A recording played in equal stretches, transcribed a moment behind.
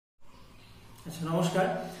আচ্ছা নমস্কার।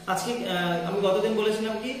 আজকে আমি গতদিন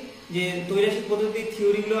বলেছিলাম কি যে ত্রৈরাশিক পদ্ধতির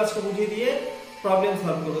থিওরিগুলো আজকে বুঝিয়ে দিয়ে প্রবলেম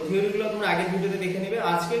সলভ করব। থিওরিগুলো তোমরা আগের ভিডিওতে দেখে নেবে।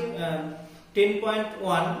 আজকে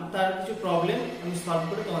 10.1 তার কিছু প্রবলেম আমি সলভ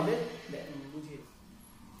করে তোমাদের বুঝিয়ে দিই।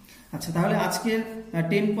 আচ্ছা তাহলে আজকের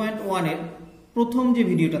 10.1 এর প্রথম যে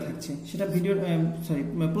ভিডিওটা থাকছে সেটা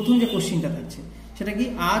প্রথম যে কোশ্চেনটা থাকছে সেটা কি,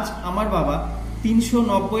 আজ আমার বাবা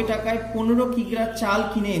 390 টাকায় 15 কিগ্রা চাল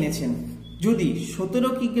কিনে এনেছেন। যদি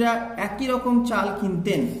 17 কিগ্রা একই রকম চাল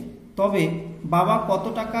কিনতেন তবে বাবা কত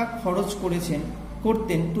টাকা খরচ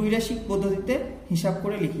করতেন ত্রৈরাশিক পদ্ধতিতে হিসাব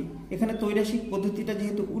করে লিখি। এখানে ত্রৈরাশিক পদ্ধতিটা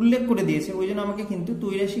যেহেতু উল্লেখ করে দিয়েছে ওই জন্য আমাকে কিন্তু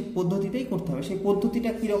ত্রৈরাশিক পদ্ধতিতেই করতে হবে। সেই পদ্ধতিটা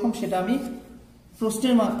কিরকম সেটা আমি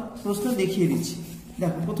প্রশ্ন দেখিয়ে দিচ্ছি।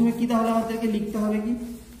 দেখো প্রথমে কি তাহলে আমাদেরকে লিখতে হবে কি,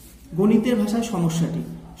 গণিতের ভাষায়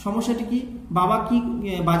সমস্যাটি কি, বাবা কি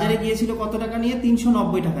বাজারে গিয়েছিল কত টাকা নিয়ে,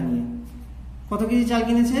 390 টাকা নিয়ে। কত কেজি চাল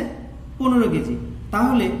কিনেছে? 15 কেজি।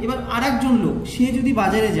 তাহলে এবার আর একজন লোক সে যদি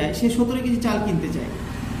বাজারে যায়, সে 17 কেজি চাল কিনতে চায়,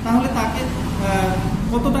 তাহলে তাকে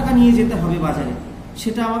কত টাকা নিয়ে যেতে হবে বাজারে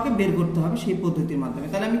সেটা আমাকে বের করতে হবে সেই পদ্ধতির মাধ্যমে।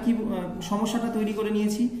 তাহলে আমি কি সমস্যাটা তৈরি করে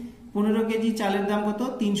নিয়েছি, 15 কেজি চালের দাম কত,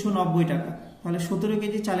 390 টাকা। তাহলে 17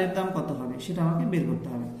 কেজি চালের দাম কত হবে সেটা আমাকে বের করতে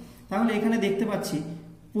হবে। তাহলে এখানে দেখতে পাচ্ছি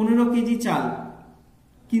 15 কেজি চাল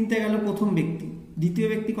কিনতে গেল প্রথম ব্যক্তি, দ্বিতীয়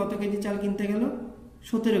ব্যক্তি কত কেজি চাল কিনতে গেল,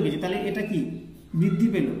 17 কেজি। তাহলে এটা কি বৃদ্ধি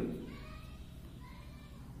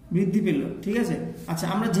পেল, ঠিক আছে। আচ্ছা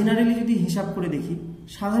আমরা জেনারেলি যদি হিসাব করে দেখি,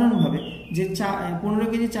 সাধারণভাবে যে 15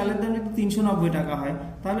 কেজি চালের দাম যদি 390 টাকা হয়,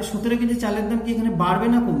 তাহলে 17 কেজি চালের দাম কি এখানে বাড়বে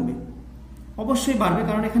না কমবে? অবশ্যই বাড়বে,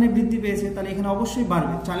 কারণ এখানে বৃদ্ধি পেয়েছে, তাহলে এখানে অবশ্যই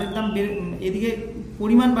বাড়বে। চালের দাম এদিকে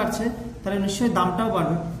পরিমাণ বাড়ছে, তাহলে নিশ্চয়ই দামটাও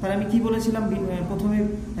বাড়বে। তাহলে আমি কি বলেছিলাম প্রথমে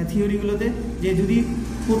থিওরিগুলোতে, যে যদি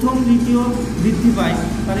প্রথম দ্বিতীয় বৃদ্ধি পায়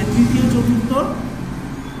তাহলে তৃতীয় চতুর্থ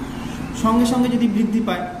সঙ্গে সঙ্গে যদি বৃদ্ধি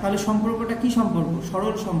পায়, তাহলে সম্পর্কটা কি সম্পর্ক,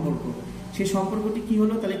 সরল সম্পর্ক। সেই সম্পর্কটি কি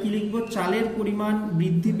হলো, তাহলে কি লিখবো, চালের পরিমাণ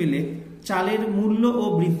বৃদ্ধি পেলে চালের মূল্যও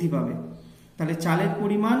বৃদ্ধি পাবে। তাহলে চালের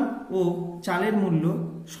পরিমাণ ও চালের মূল্য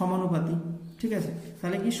সমানুপাতি, ঠিক আছে।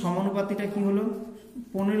 তাহলে কি সমানুপাতিটা কি হলো,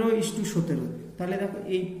 15:17। তাহলে দেখো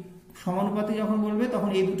এই সমানুপাতি যখন বলবে তখন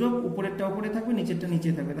এই দুটো উপরেরটা উপরে থাকবে, নিচেরটা নিচে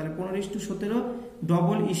থাকবে। তাহলে 15:17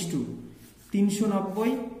 ডবল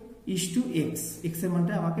 390 x এর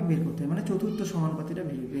মানটা আমাকে বের করতে হবে, মানে চতুর্থ সমানুপাতিটা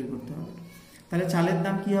বের করতে হবে। তাহলে চালের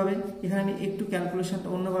দাম কি হবে, এখানে আমি একটু ক্যালকুলেশনটা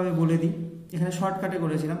অন্যভাবে বলে দিই, এখানে শর্টকাটে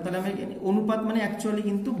করেছিলাম। তাহলে আমি অনুপাত মানে অ্যাকচুয়ালি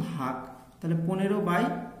কিন্তু ভাগ, তাহলে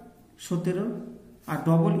 15/17 আর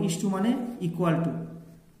ডবল মানে ইকুয়াল টু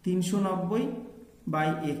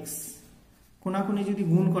 390/x। কোনাকুনি যদি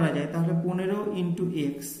গুণ করা যায় তাহলে 15 ×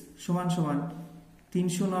 x সমান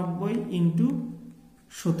 390 ×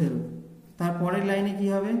 17। তারপরের লাইনে কি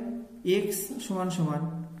হবে, x সমান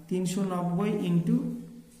 390 ×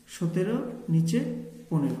 17 নিচে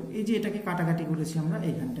 15। এই যে এটাকে কাটাকাটি করেছি আমরা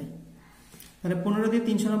এইখানটায়। তাহলে 15 দিয়ে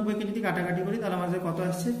 390-কে যদি কাটাকাটি করি তাহলে আমাদের কত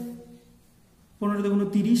আসছে, 15 ×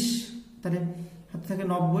 30, তাহলে হাতে থাকে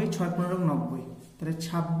 90, 6×15 = 90, তাহলে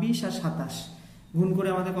 26 আর 27 গুণ করে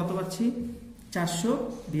আমাদের কত পাচ্ছি,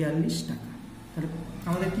 442 টাকা। তাহলে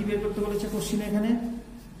আমাদের কি বের করতে বলেছে কোশ্চেনে, এখানে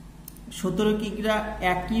 17 কিগ্রা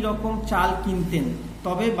একই রকম চাল কিনতেন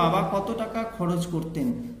তবে বাবা কত টাকা খরচ করতেন।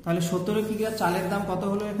 তাহলে 17 কিগ্রা চালের দাম কত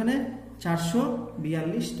হলো, এখানে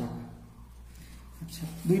 442 টাকা। আচ্ছা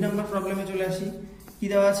 2 নম্বর প্রবলেমে চলে আসি। কি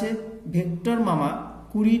দেওয়া আছে, ভেক্টর মামা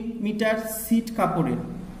 20 মিটার সিট কাপড়ের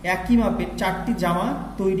একই মাপে 4টি জামা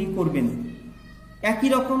তৈরি করবেন। একই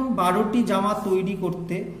রকম 12টি জামা তৈরি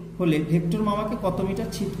করতে হলে ভেক্টর মামাকে কত মিটার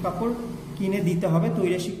ছিট কাপড় কিনে দিতে হবে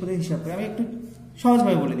ত্রৈরাশিক পদ্ধতি হিসাব করে। আমি একটু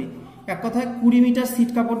সহজভাবে বলে দিই, এক কথায় 20 মিটার সিট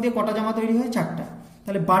কাপড় দিয়ে কটা জামা তৈরি হয়, 4টা।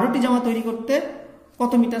 তাহলে 12টি জামা তৈরি করতে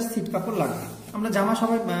কত মিটার সিট কাপড় লাগবে। আমরা জামা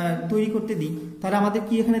সবাই তৈরি করতে দিই, তাহলে আমাদের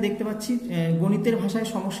কি এখানে দেখতে পাচ্ছি, গণিতের ভাষায়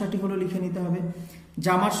সমস্যাটি হলো লিখে নিতে হবে।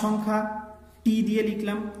 জামার সংখ্যা টি দিয়ে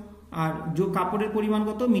লিখলাম, আর যে কাপড়ের পরিমাণ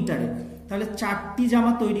কত, মিটারে। তাহলে 4টি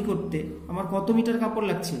জামা তৈরি করতে আমার কত মিটার কাপড়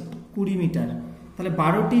লাগছে, 20 মিটার। তাহলে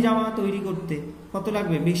 12টি জামা তৈরি করতে কত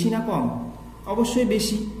লাগবে, বেশি না কম? অবশ্যই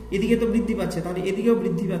বেশি। এদিকে তো বৃদ্ধি পাচ্ছে, তাহলে এদিকেও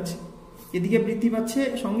বৃদ্ধি পাচ্ছে, এদিকে বৃদ্ধি পাচ্ছে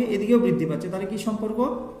সঙ্গে এদিকেও বৃদ্ধি পাচ্ছে। তাহলে কি সম্পর্ক,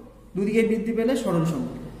 দুদিকে বৃদ্ধি পেলে সরল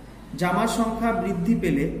সম্পর্ক। জামার সংখ্যা বৃদ্ধি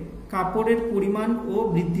পেলে কাপড়ের পরিমাণও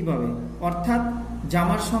বৃদ্ধি পাবে, অর্থাৎ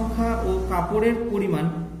জামার সংখ্যা ও কাপড়ের পরিমাণ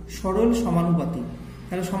সরল সমানুপাতিক।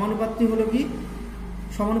 তাহলে সমানুপাতটি হলো কি,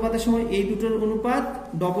 সমানুপাতের সময় এই দুটোর অনুপাত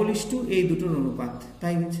ডবল এই দুটোর অনুপাত,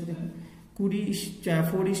 তাই হচ্ছে দেখুন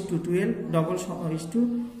 4:12 ডবল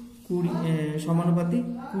সমানুপাতিক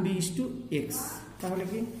 20:x। তাহলে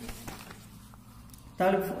কি,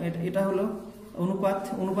 তাহলে এটা হলো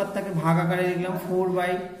অনুপাতটাকে ভাগ আকারে লিখলাম,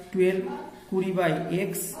 4/12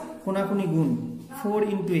 20/x, কোনাকুনি গুণ 4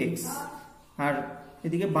 × x আর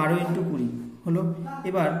এদিকে 12 ইন্টু 20 হলো।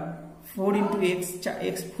 এবার 4 ইন্টু এক্স,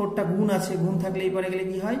 এক্স 4টা গুণ আছে, গুণ থাকলে এই পারে গেলে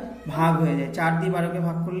কি হয় ভাগ হয়ে যায়, 4 দিয়ে 12কে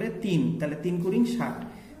ভাগ করলে 3, তাহলে 3 কুড়ি 60।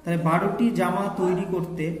 তাহলে 12টি জামা তৈরি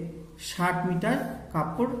করতে 60 মিটার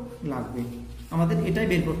কাপড় লাগবে। আমাদের এটাই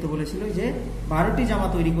বের করতে বলেছিল যে 12টি জামা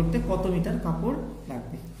তৈরি করতে কত মিটার কাপড়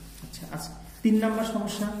লাগবে। আচ্ছা, 3 নম্বর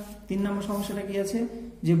সমস্যা। 3 নম্বর সমস্যাটা কি আছে,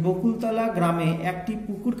 যে বকুলতলা গ্রামে একটি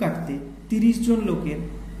পুকুর কাটতে 30 জন লোকের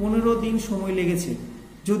 15 দিন সময় লেগেছে।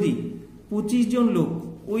 যদি 25 জন লোক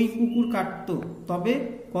ওই পুকুর কাটতো তবে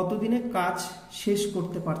কতদিনে কাজ শেষ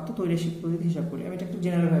করতে পারতো তৈরাসিক পদ্ধতি হিসাব করে। আমি এটা একটু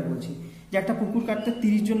জেনারেল ভাবে বলছি, যে একটা পুকুর কাটতে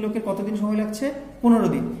 30 জন লোকের কতদিন সময় লাগছে, 15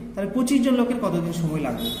 দিন, তাহলে 25 জন লোকের কতদিন সময়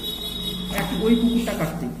লাগবে ওই পুকুরটা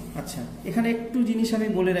কাটতে। আচ্ছা, এখানে একটু জিনিস আমি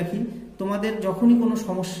বলে রাখি, তোমাদের যখনই কোনো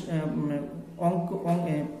সমস্যা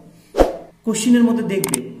কোশ্চিনের মধ্যে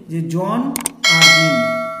দেখবে যে জন আর দিন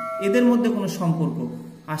এদের মধ্যে কোনো সম্পর্ক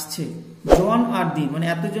আসছে, জন আর দিন মানে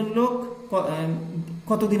এতজন লোক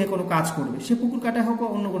কতদিনে কোনো কাজ করবে, সে পুকুর কাটা হোক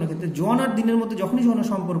অন্য কোনো ক্ষেত্রে, জন আর দিনের মধ্যে যখনই কোনো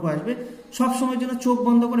সম্পর্ক আসবে সব সময়ের জন্য চোখ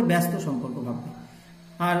বন্ধ করে ব্যস্ত সম্পর্ক ভাববে,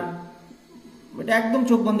 আর এটা একদম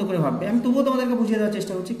চোখ বন্ধ করে ভাববে। আমি তবুও তোমাদেরকে বুঝিয়ে দেওয়ার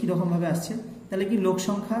চেষ্টা করছি কিরকম ভাবে আসছে। তাহলে কি লোক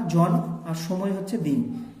সংখ্যা জন আর সময় হচ্ছে দিন।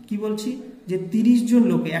 কি বলছি, যে 30 জন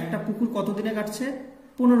লোকে একটা পুকুর কত দিনে কাটছে,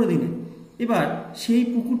 15 দিনে। এবার সেই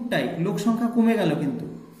পুকুরটাই লোক সংখ্যা কমে গেল, কিন্তু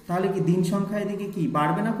তাহলে কি দিন সংখ্যা এদিকে কি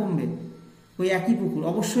বাড়বে না কমবে, ওই একই পুকুর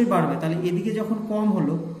অবশ্যই বাড়বে। তাহলে এদিকে যখন কম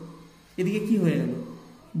হলো এদিকে কি হয়ে গেল,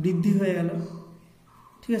 বৃদ্ধি হয়ে গেল।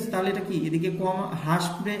 ঠিক আছে, তাহলে এটা কি এদিকে কম হ্রাস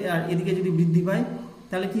পেয়ে আর এদিকে যদি বৃদ্ধি পায়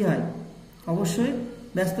তাহলে কি হয়, অবশ্যই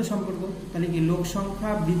ব্যস্ত সম্পর্ক। তাহলে কি লোক সংখ্যা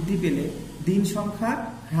বৃদ্ধি পেলে দিন সংখ্যা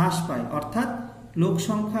হ্রাস পায়, অর্থাৎ লোক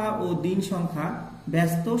সংখ্যা ও দিন সংখ্যা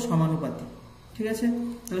ব্যস্ত সমানুপাতিক। ঠিক আছে,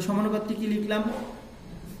 তাহলে সমানুপাতিক কি লিখলাম,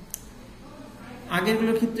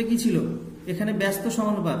 আগেরগুলোর ক্ষেত্রে কি ছিল, এখানে ব্যস্ত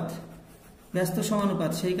সমানুপাত, ব্যস্ত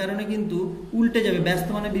সমানুপাত, সেই কারণে কিন্তু উল্টে যাবে, ব্যস্ত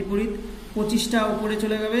মানে বিপরীত, 25টা উপরে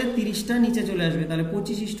চলে যাবে, 30টা নিচে চলে আসবে, তাহলে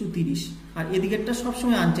 25:30। আর এদিকেরটা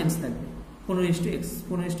সবসময় আনচেঞ্জ থাকবে, 15:x,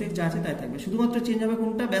 15:x যা আছে তাই থাকবে। শুধুমাত্র চেঞ্জ হবে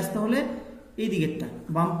কোনটা, ব্যস্ত হলে এই দিকেরটা,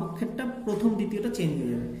 বাম পক্ষেরটা প্রথম দ্বিতীয়টা চেঞ্জ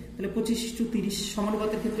হয়ে যাবে। তাহলে 25:30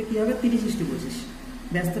 সমানুপাতের ক্ষেত্রে কি হবে, 30:25।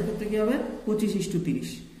 ব্যস্তের ক্ষেত্রে কি হবে, 25:30।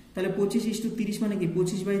 তাহলে 25:30 মানে কি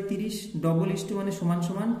 25/30, ডবল ইস্টু মানে সমান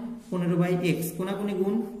সমান 15/x, কোনাকুনি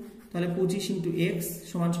গুণ, তাহলে 25x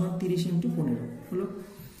সমান সমান 30x15 হলো।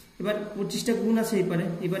 এবার 25টা গুণ আছে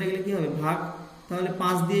এবারে গেলে কি হবে ভাগ, তাহলে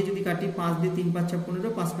 5 দিয়ে যদি কাটি, 5 দিয়ে 3 5 6 15,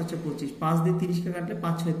 5 5 25, 5 দিয়ে 30কে কাটলে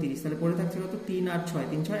 5 6 30, তাহলে পরে থাকছে কত 3 8 6,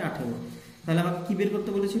 3 6 18। তাহলে আমাকে কি বের করতে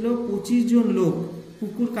বলেছিল, 25 জন লোক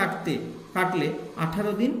পুকুর কাটলে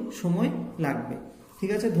 18 দিন সময় লাগবে।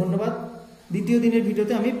 ঠিক আছে, ধন্যবাদ। দ্বিতীয় দিনের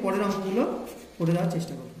ভিডিওতে আমি পরের অঙ্কগুলো করে দেওয়ার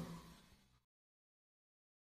চেষ্টা করব।